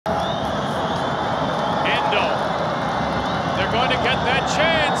they're going to get that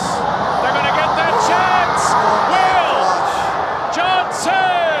chance. They're going to get that chance. Will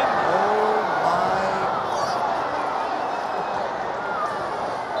Johnson. Oh my.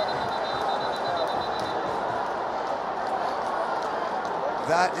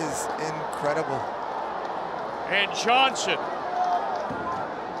 That is incredible. And Johnson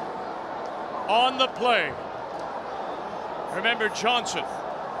on the play. Remember Johnson,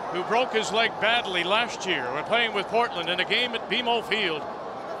 who broke his leg badly last year when playing with Portland in a game at BMO Field,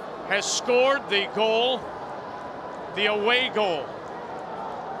 has scored the goal, the away goal,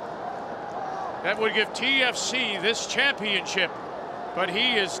 that would give TFC this championship, but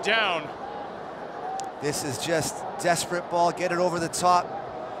he is down. This is just desperate ball, get it over the top.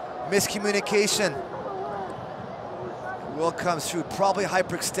 Miscommunication. Will comes through, probably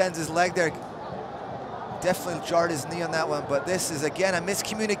hyperextends his leg there. Definitely jarred his knee on that one, but this is, again, a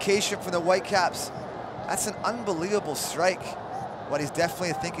miscommunication from the Whitecaps. That's an unbelievable strike. What he's definitely,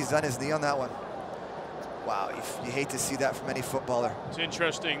 I think he's done his knee on that one. Wow, you hate to see that from any footballer. It's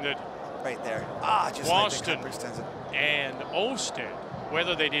interesting that right there. Just Boston hyperextends it. and Osted,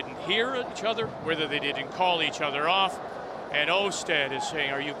 whether they didn't hear each other, whether they didn't call each other off, and Osted is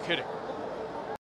saying, are you kidding?